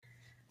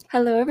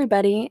Hello,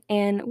 everybody,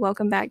 and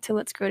welcome back to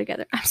Let's Grow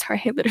Together. I'm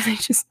sorry,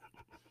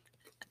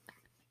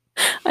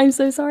 I'm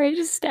so sorry, I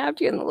just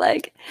stabbed you in the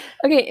leg.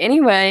 Okay,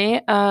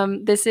 anyway,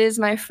 this is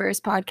my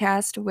first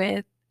podcast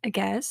with a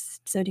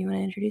guest. So, do you want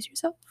to introduce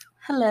yourself?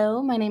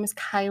 Hello, my name is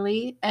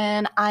Kylie,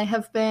 and I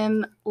have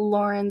been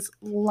Lauren's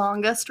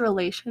longest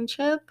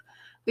relationship.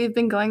 We've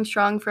been going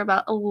strong for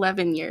about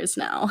 11 years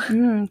now.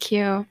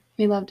 Cute.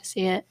 We love to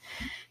see it.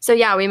 So,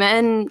 yeah, we met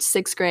in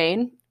 6th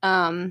grade.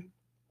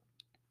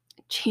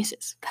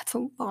 Jesus, that's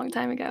a long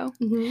time ago.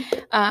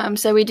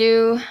 So we've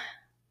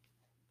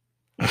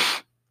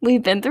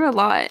been through a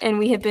lot, and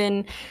we have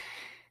been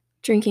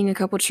drinking a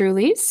couple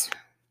Trulies.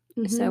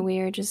 So we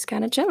are just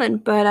kind of chilling.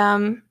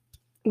 But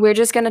we're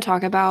just going to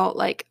talk about,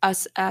 like,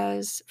 us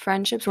as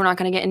friendships. We're not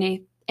going to get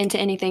into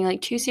anything,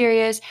 like, too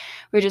serious.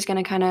 We're just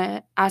going to kind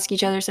of ask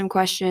each other some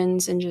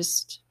questions and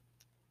just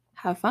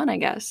have fun, I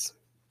guess.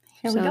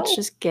 Here we go. Let's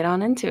just get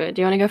on into it.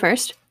 Do you want to go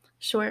first?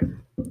 Sure.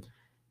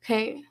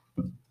 Okay,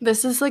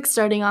 this is, like,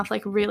 starting off,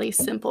 like, really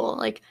simple.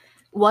 Like,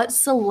 what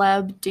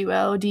celeb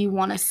duo do you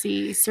want to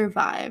see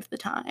survive the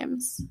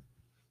times?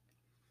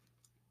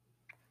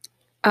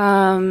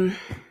 It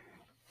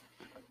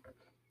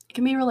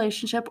can be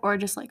relationship or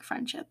just, like,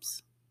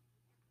 friendships.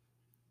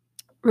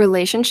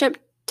 Relationship,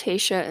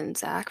 Tayshia and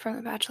Zach from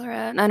The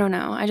Bachelorette. I don't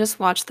know. I just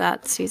watched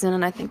that season,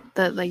 and I think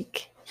that,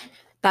 like,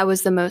 that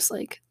was the most,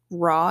 like,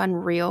 raw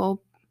and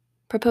real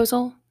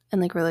proposal and,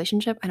 like,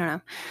 relationship. I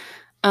don't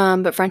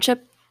know. But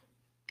friendship,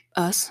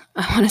 us.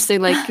 I want to say,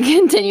 like,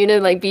 continue to,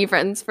 like, be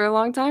friends for a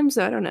long time.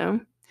 So I don't know.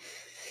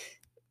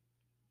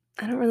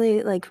 I don't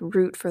really, like,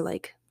 root for,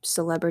 like,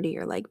 celebrity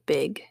or, like,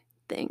 big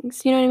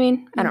things. You know what I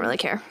mean? I don't really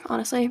care,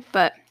 honestly.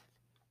 But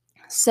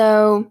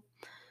so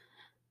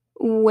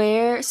since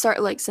we're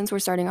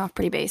starting off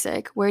pretty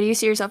basic, where do you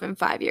see yourself in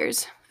 5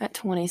 years at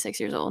 26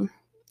 years old?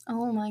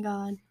 Oh my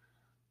God.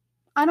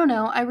 I don't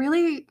know. I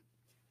really,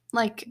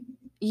 like,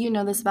 you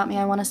know this about me.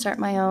 I want to start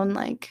my own,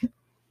 like,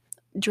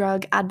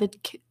 drug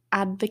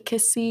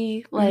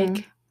advocacy,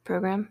 like,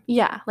 program.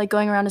 Yeah, like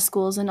going around to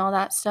schools and all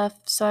that stuff.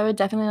 So I would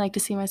definitely like to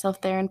see myself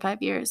there in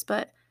 5 years.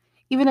 But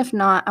even if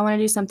not, I want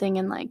to do something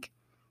in, like,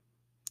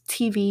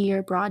 TV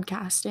or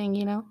broadcasting,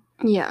 you know?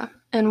 Yeah.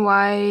 And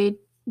why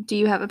do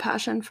you have a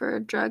passion for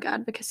drug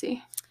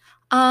advocacy?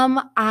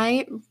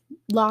 I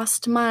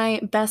lost my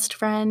best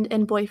friend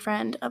and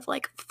boyfriend of,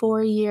 like,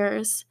 4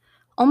 years,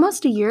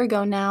 almost a year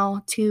ago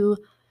now, to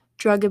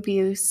drug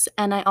abuse.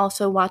 And I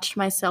also watched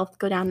myself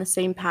go down the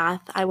same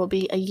path. I will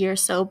be a year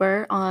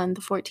sober on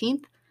the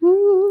 14th.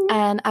 Woo.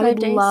 And I 5 would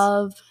days.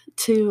 love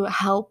to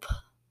help,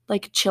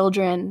 like,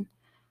 children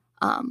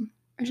from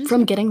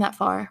getting that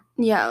far.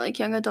 Yeah, like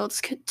young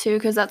adults too,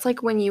 because that's,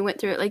 like, when you went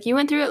through it. Like, you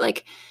went through it,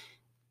 like,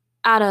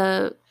 at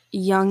a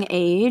young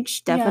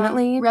age,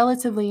 definitely. Yeah,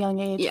 relatively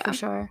young age, for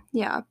sure.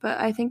 Yeah, but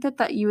I think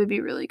that you would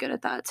be really good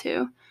at that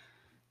too.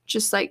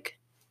 Just, like,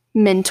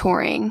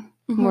 mentoring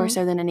more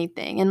so than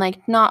anything. And,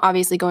 like, not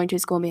obviously going to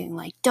school and being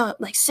like, don't,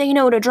 like, say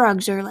no to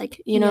drugs, or,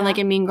 like, you know, like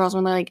in Mean Girls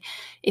when they're like,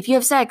 if you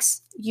have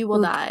sex, you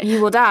will die.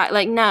 You will die.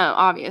 Like, no,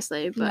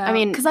 obviously. But No, I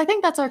mean, because I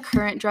think that's our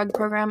current drug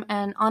program,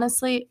 and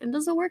honestly, it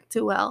doesn't work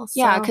too well. So.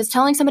 Yeah, because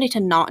telling somebody to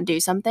not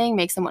do something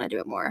makes them want to do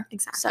it more.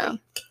 Exactly. So,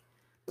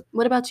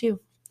 what about you?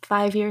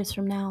 5 years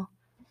from now?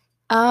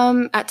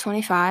 At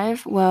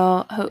 25,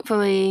 well,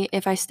 hopefully,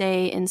 if I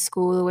stay in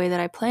school the way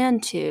that I plan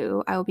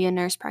to, I will be a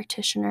nurse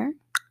practitioner.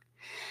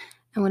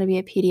 I want to be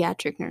a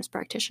pediatric nurse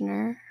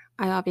practitioner.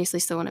 I obviously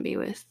still want to be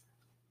with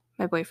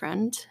my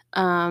boyfriend.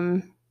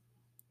 And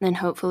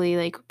hopefully,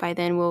 like, by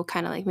then we'll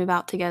kind of, like, move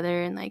out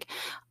together and, like,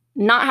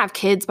 not have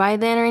kids by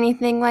then or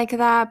anything like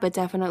that, but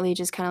definitely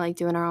just kind of, like,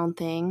 doing our own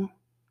thing.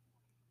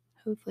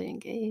 Hopefully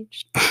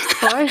engaged.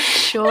 For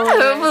sure.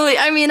 Hopefully.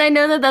 I mean, I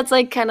know that that's,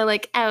 like, kind of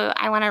like, oh,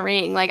 I want a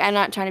ring. Like, I'm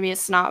not trying to be a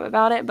snob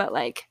about it, but,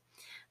 like,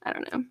 I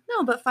don't know.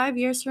 No, but 5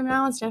 years from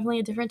now is definitely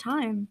a different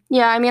time.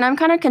 Yeah, I mean, I'm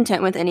kind of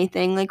content with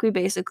anything. Like, we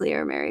basically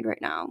are married right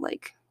now.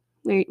 Like,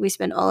 we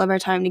spend all of our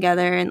time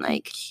together, and,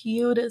 like,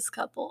 cutest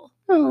couple.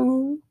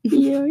 Oh,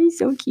 yeah, he's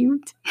so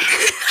cute.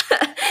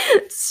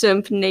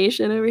 Simp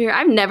nation over here.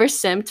 I've never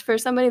simped for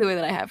somebody the way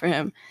that I have for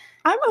him.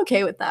 I'm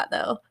okay with that,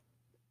 though.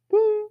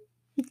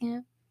 Yeah,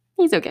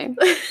 he's okay.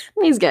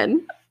 He's good.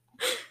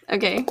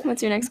 Okay,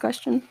 what's your next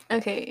question?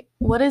 Okay,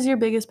 what is your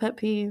biggest pet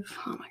peeve?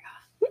 Oh my God.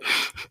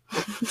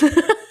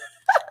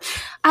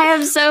 I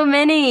have so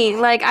many.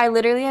 Like, I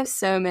literally have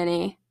so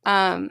many.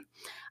 I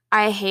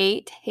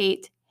hate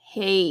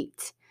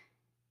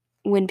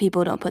when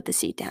people don't put the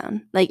seat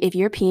down. Like, if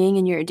you're peeing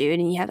and you're a dude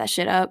and you have that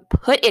shit up,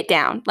 put it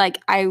down. Like,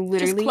 I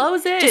literally just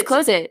close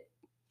it.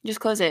 Just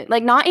close it.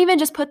 Like, not even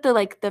just put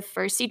the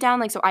first seat down,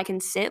 like, so I can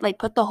sit. Like,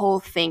 put the whole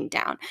thing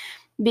down.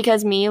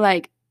 Because me,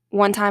 like,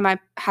 one time I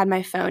had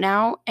my phone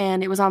out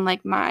and it was on,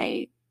 like,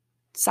 my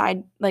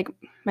side, like,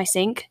 my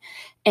sink,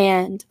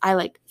 and I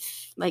like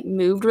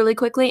moved really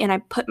quickly and I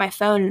put my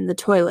phone in the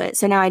toilet.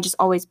 So now I just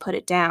always put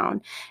it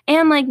down.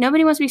 And, like,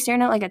 nobody wants to be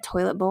staring at, like, a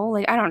toilet bowl.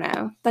 Like, I don't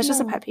know. That's just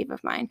a pet peeve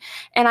of mine.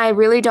 And I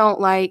really don't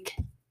like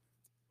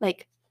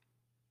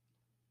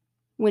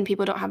when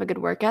people don't have a good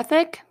work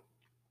ethic.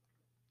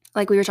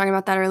 Like we were talking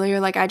about that earlier.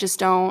 Like I just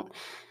don't.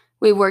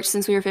 We worked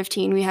since we were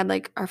 15. We had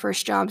like our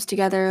first jobs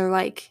together.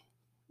 Like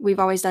we've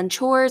always done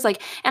chores.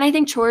 Like, and I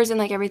think chores and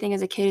like everything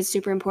as a kid is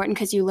super important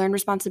because you learn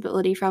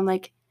responsibility from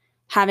like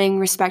having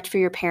respect for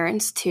your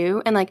parents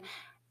too. And like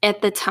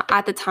at the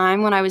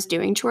time when I was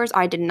doing chores,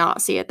 I did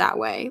not see it that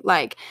way.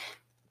 Like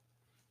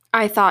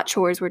I thought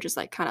chores were just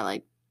like kind of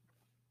like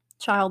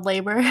child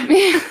labor.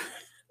 I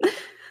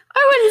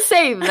wouldn't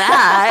say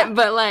that,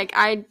 but like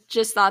I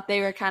just thought they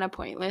were kind of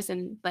pointless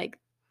and like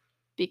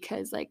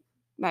because like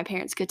my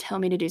parents could tell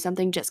me to do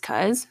something just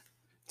cuz.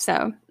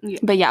 So, Yeah.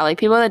 But yeah, like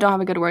people that don't have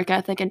a good work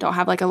ethic and don't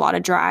have like a lot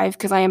of drive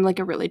because I am like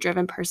a really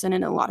driven person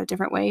in a lot of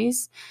different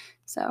ways.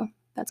 So,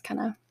 that's kind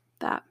of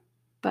that.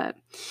 But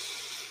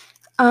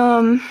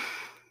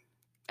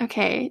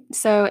okay,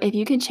 so if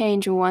you could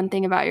change one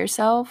thing about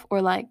yourself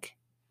or like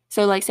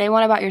so like say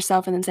one about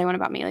yourself and then say one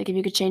about me. Like if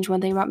you could change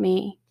one thing about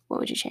me, what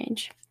would you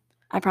change?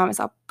 I promise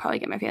I'll probably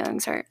get my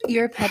feelings hurt.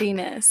 Your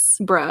pettiness.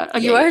 Bruh.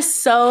 Okay. You are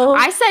so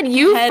I said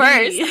you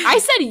petty. first. I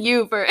said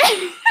you first.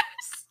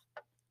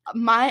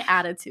 My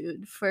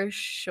attitude, for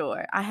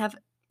sure. I have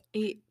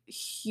a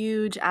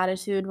huge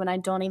attitude when I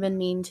don't even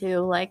mean to.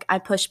 Like, I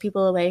push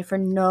people away for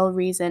no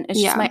reason. It's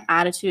just my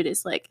attitude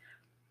is, like,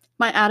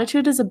 my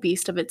attitude is a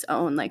beast of its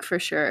own, like, for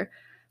sure.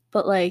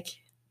 But, like,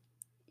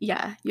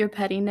 yeah, your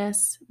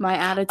pettiness, my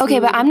attitude.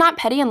 Okay, but I'm not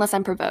petty unless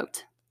I'm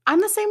provoked.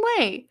 I'm the same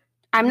way.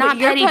 I'm not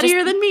You're petty.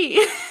 pettier than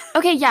me.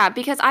 Okay, yeah,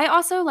 because I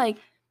also, like,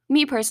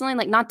 me personally,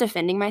 like, not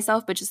defending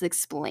myself, but just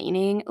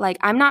explaining, like,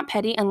 I'm not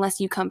petty unless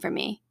you come for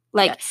me.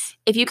 Like, Yes.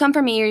 If you come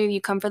for me or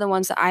you come for the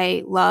ones that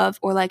I love,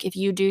 or, like, if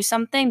you do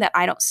something that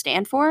I don't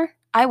stand for,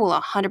 I will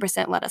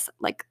 100% let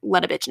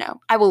a bitch know.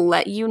 I will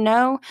let you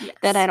know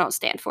that I don't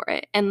stand for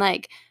it. And,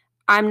 like,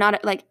 I'm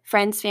not, like,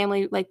 friends,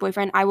 family, like,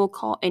 boyfriend, I will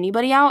call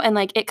anybody out. And,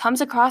 like, it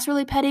comes across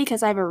really petty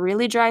because I have a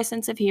really dry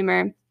sense of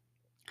humor.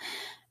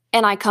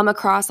 And I come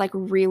across, like,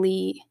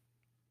 really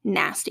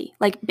nasty,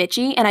 like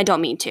bitchy, and I don't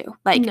mean to.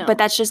 Like, no. But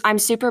that's just, I'm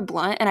super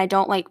blunt and I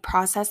don't like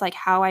process like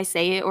how I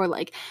say it or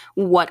like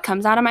what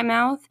comes out of my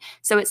mouth.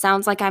 So it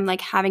sounds like I'm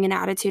like having an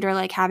attitude or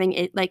like having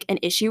it like an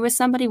issue with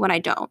somebody when I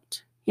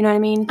don't. You know what I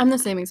mean? I'm the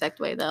same exact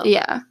way though.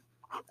 Yeah.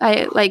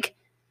 I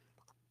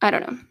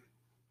don't know.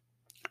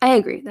 I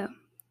agree though.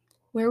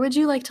 Where would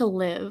you like to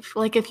live?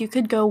 Like if you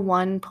could go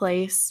one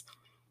place,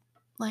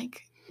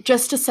 like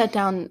just to set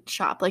down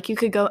shop, like you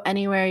could go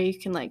anywhere, you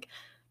can like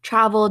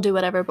travel, do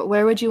whatever, but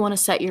where would you want to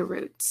set your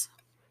roots?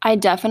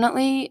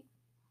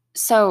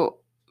 So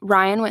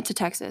Ryan went to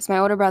Texas. My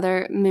older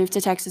brother moved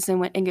to Texas and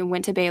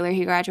went to Baylor.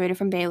 He graduated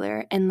from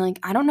Baylor. And like,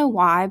 I don't know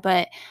why,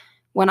 but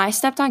when I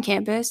stepped on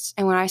campus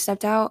and when I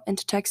stepped out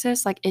into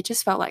Texas, like it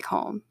just felt like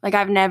home. Like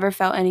I've never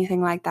felt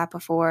anything like that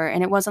before.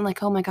 And it wasn't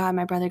like, oh my God,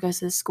 my brother goes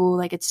to this school.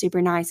 Like it's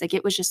super nice. Like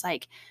it was just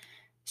like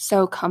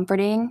so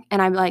comforting. And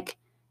I'm like,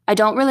 I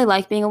don't really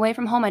like being away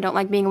from home. I don't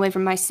like being away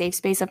from my safe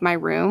space of my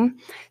room.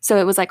 So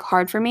it was like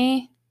hard for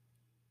me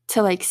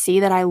to like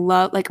see that I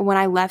love, like when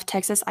I left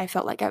Texas, I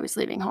felt like I was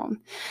leaving home.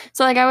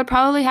 So like I would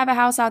probably have a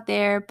house out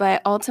there,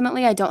 but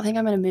ultimately I don't think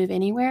I'm going to move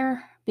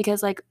anywhere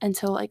because like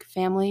until like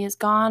family is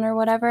gone or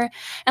whatever.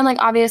 And like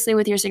obviously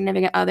with your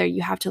significant other,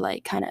 you have to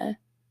like kind of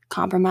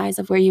compromise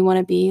of where you want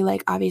to be.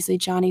 Like obviously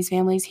Johnny's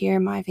family's here,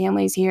 my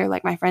family's here,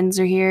 like my friends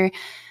are here.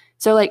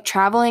 So like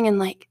traveling and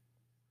like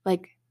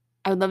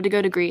I would love to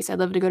go to Greece. I'd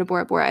love to go to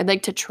Bora Bora. I'd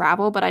like to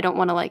travel, but I don't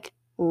want to like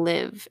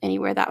live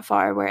anywhere that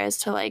far. Whereas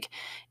to like,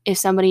 if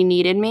somebody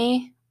needed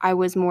me, I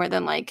was more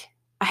than like,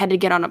 I had to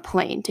get on a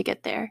plane to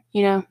get there,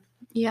 you know?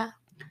 Yeah.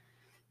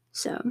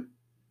 So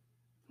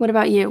what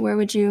about you? Where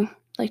would you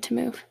like to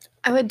move?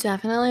 I would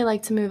definitely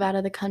like to move out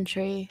of the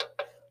country.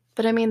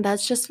 But I mean,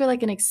 that's just for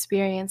like an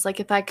experience.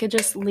 Like if I could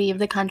just leave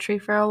the country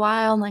for a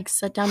while and like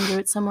set down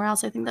roots somewhere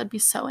else, I think that'd be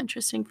so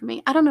interesting for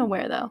me. I don't know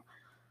where though.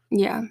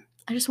 Yeah.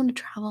 I just want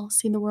to travel,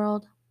 see the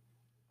world.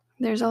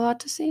 There's a lot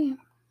to see.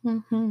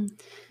 Mm-hmm.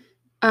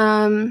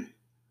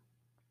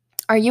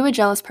 Are you a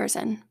jealous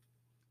person?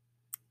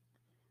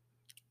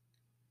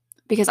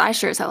 Because I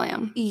sure as hell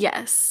am.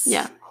 Yes.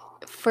 Yeah.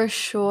 For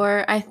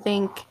sure. I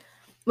think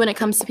when it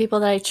comes to people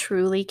that I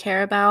truly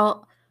care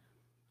about,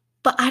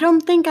 but I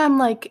don't think I'm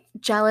like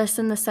jealous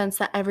in the sense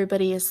that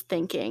everybody is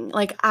thinking.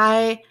 Like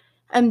I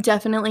am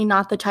definitely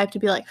not the type to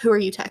be like, who are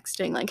you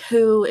texting? Like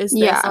who is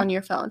this on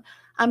your phone?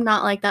 I'm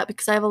not like that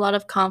because I have a lot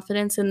of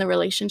confidence in the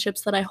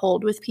relationships that I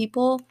hold with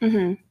people.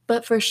 Mm-hmm.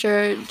 But for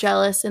sure,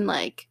 jealous in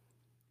like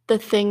the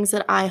things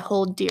that I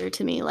hold dear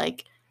to me.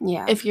 Like,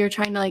 if you're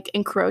trying to like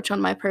encroach on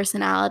my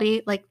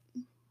personality, like,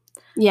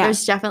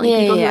 there's definitely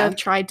people who have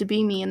tried to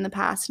be me in the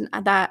past, and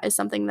that is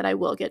something that I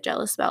will get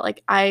jealous about.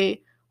 Like, I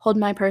hold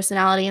my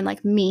personality and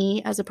like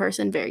me as a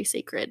person very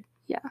sacred.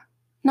 Yeah.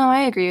 No,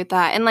 I agree with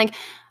that. And like,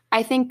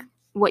 I think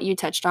what you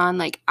touched on,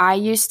 like, I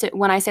used to,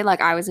 when I say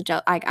like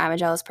I'm a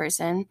jealous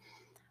person,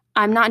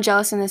 I'm not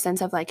jealous in the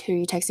sense of like, who are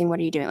you texting? What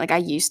are you doing? Like I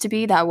used to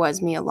be, that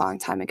was me a long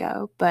time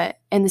ago.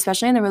 And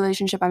especially in the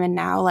relationship I'm in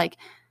now, like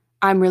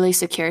I'm really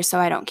secure. So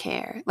I don't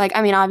care. Like,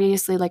 I mean,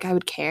 obviously like I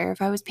would care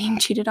if I was being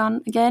cheated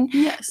on again.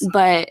 Yes.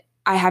 But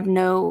I have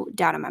no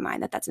doubt in my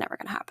mind that that's never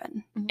going to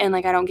happen. Mhm. And,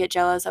 like, I don't get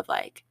jealous of,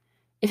 like,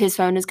 if his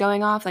phone is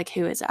going off, like,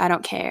 who is it? I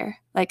don't care.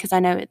 Like, because I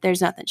know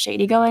there's nothing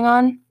shady going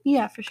on.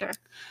 Yeah, for sure.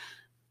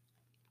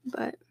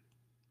 But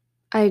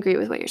I agree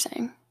with what you're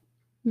saying.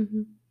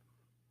 Mm-hmm.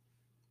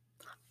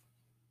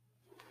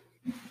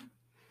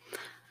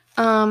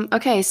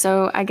 Okay,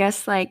 so I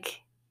guess,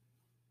 like,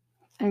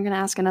 I'm going to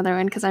ask another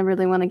one because I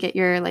really want to get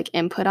your, like,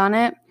 input on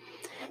it.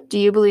 Do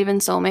you believe in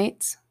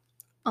soulmates?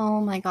 Oh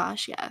my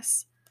gosh,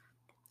 yes.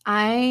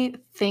 I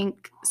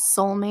think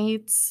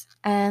soulmates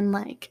and,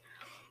 like,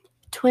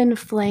 twin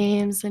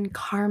flames and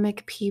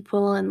karmic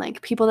people and,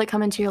 like, people that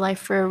come into your life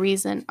for a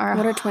reason are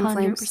What are twin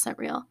 100% flames?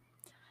 real.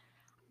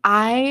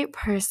 I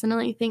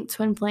personally think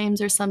twin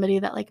flames are somebody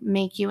that, like,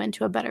 make you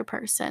into a better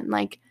person.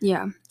 Like,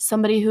 Yeah.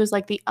 somebody who's,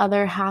 like, the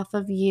other half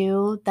of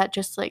you that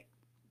just, like,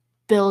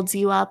 builds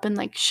you up and,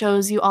 like,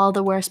 shows you all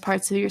the worst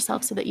parts of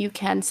yourself so that you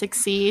can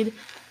succeed,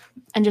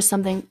 and just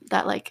something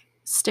that, like,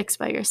 sticks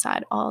by your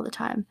side all the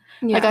time.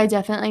 Yeah. Like, I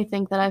definitely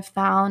think that I've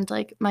found,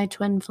 like, my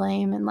twin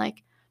flame and,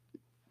 like,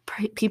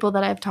 people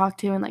that I've talked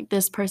to, and, like,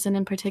 this person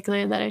in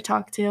particular that I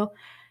talk to,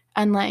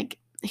 and, like,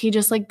 he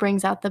just, like,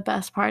 brings out the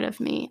best part of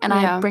me, and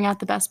I Yeah. bring out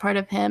the best part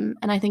of him,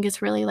 and I think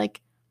it's really,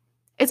 like,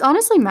 it's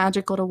honestly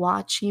magical to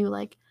watch you,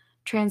 like,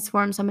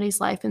 transform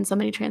somebody's life and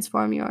somebody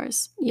transform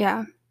yours.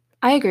 Yeah.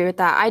 I agree with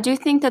that. I do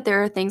think that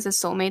there are things as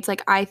soulmates.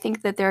 Like, I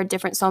think that there are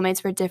different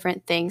soulmates for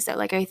different things. That,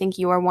 like, I think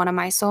you are one of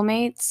my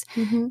soulmates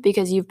Mm-hmm.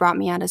 because you've brought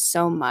me out of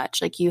so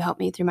much. Like, you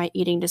helped me through my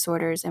eating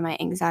disorders and my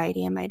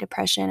anxiety and my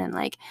depression, and,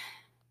 like,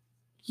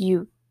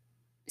 you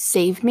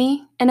saved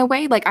me in a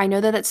way. Like, I know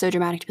that that's so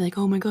dramatic to be like,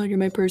 oh my God, you're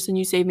my person,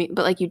 you saved me.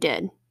 But, like, you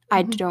did.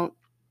 I don't.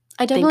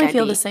 I definitely I'd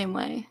feel be- the same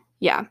way.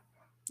 Yeah.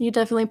 You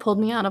definitely pulled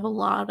me out of a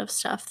lot of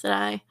stuff that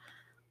I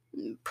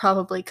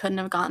probably couldn't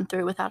have gone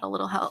through without a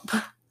little help.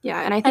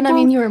 Yeah. And I think And I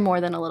mean, you were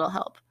more than a little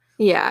help.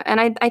 Yeah, and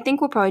I think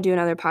we'll probably do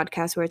another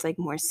podcast where it's, like,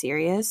 more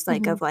serious,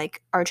 like, Mhm. of,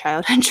 like, our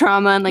childhood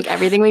trauma and, like,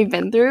 everything we've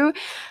been through.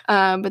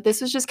 But this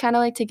was just kind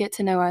of, like, to get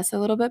to know us a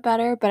little bit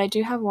better. But I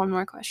do have one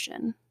more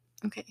question.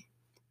 Okay.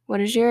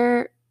 What is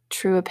your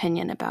true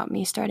opinion about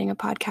me starting a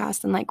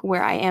podcast and, like,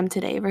 where I am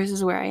today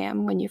versus where I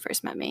am when you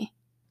first met me?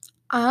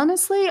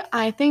 Honestly,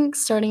 I think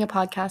starting a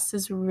podcast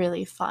is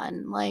really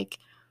fun. Like,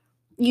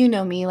 you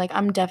know me, like,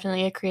 I'm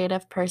definitely a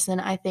creative person.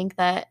 I think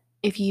that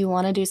if you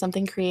want to do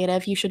something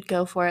creative, you should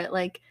go for it.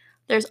 Like,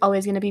 there's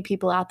always going to be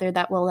people out there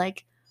that will,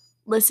 like,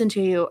 listen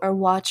to you or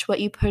watch what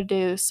you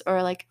produce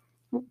or, like,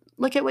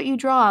 look at what you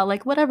draw,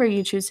 like, whatever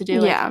you choose to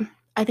do. Yeah. Like,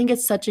 I think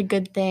it's such a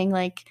good thing.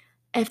 Like,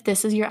 if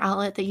this is your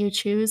outlet that you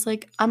choose,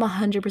 like, I'm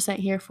 100%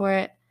 here for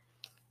it.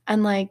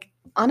 And, like,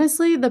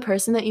 honestly, the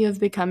person that you have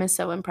become is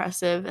so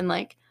impressive, and,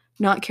 like,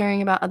 not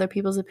caring about other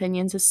people's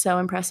opinions is so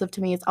impressive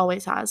to me. It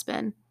always has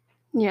been.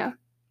 Yeah.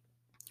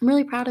 I'm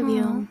really proud of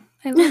you.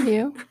 Aw, I love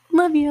you.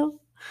 Love you.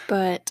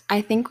 But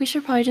I think we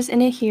should probably just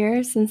end it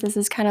here since this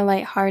is kind of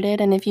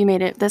lighthearted. And if you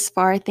made it this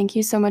far, thank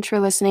you so much for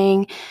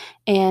listening.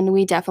 And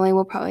we definitely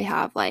will probably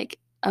have, like,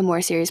 a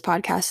more serious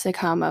podcast to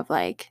come of,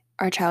 like,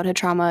 our childhood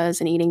traumas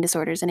and eating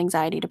disorders and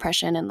anxiety,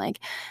 depression, and, like,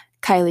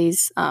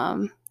 Kylie's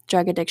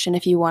drug addiction.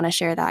 If you want to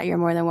share that, you're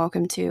more than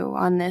welcome to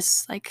on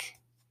this, like,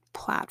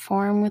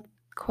 platform with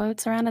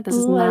quotes around it. This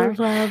is Ooh, I not.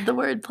 love the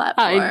word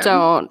platform. I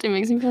don't. It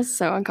makes me feel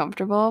so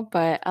uncomfortable.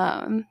 But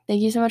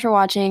thank you so much for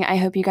watching. I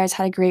hope you guys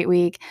had a great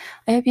week.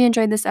 I hope you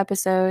enjoyed this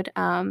episode.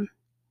 Thanks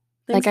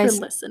for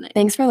listening.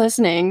 Thanks for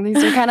listening.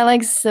 These are kind of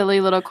like silly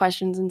little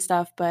questions and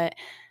stuff, but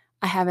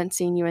I haven't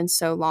seen you in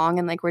so long,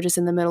 and, like, we're just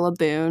in the middle of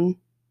Boone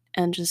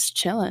and just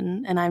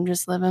chilling, and I'm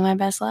just living my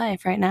best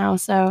life right now.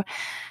 So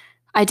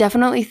I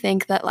definitely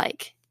think that,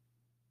 like,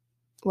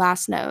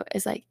 last note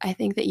is, like, I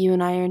think that you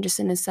and I are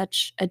just in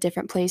such a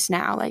different place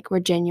now. Like,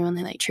 we're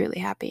genuinely, like, truly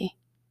happy.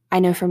 I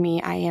know for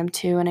me, I am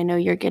too, and I know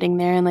you're getting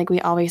there, and, like,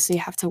 we obviously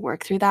have to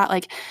work through that,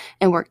 like,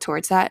 and work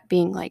towards that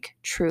being, like,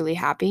 truly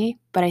happy.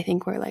 But I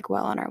think we're, like,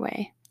 well on our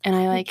way, and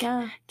I, like,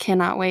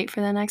 cannot wait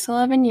for the next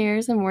 11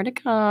 years and more to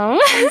come.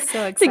 I'm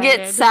so excited to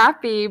get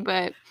sappy.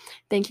 But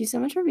thank you so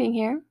much for being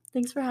here.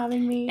 Thanks for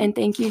having me. And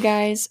thank you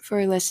guys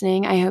for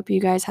listening. I hope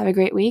you guys have a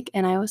great week,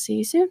 and I will see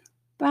you soon.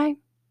 Bye.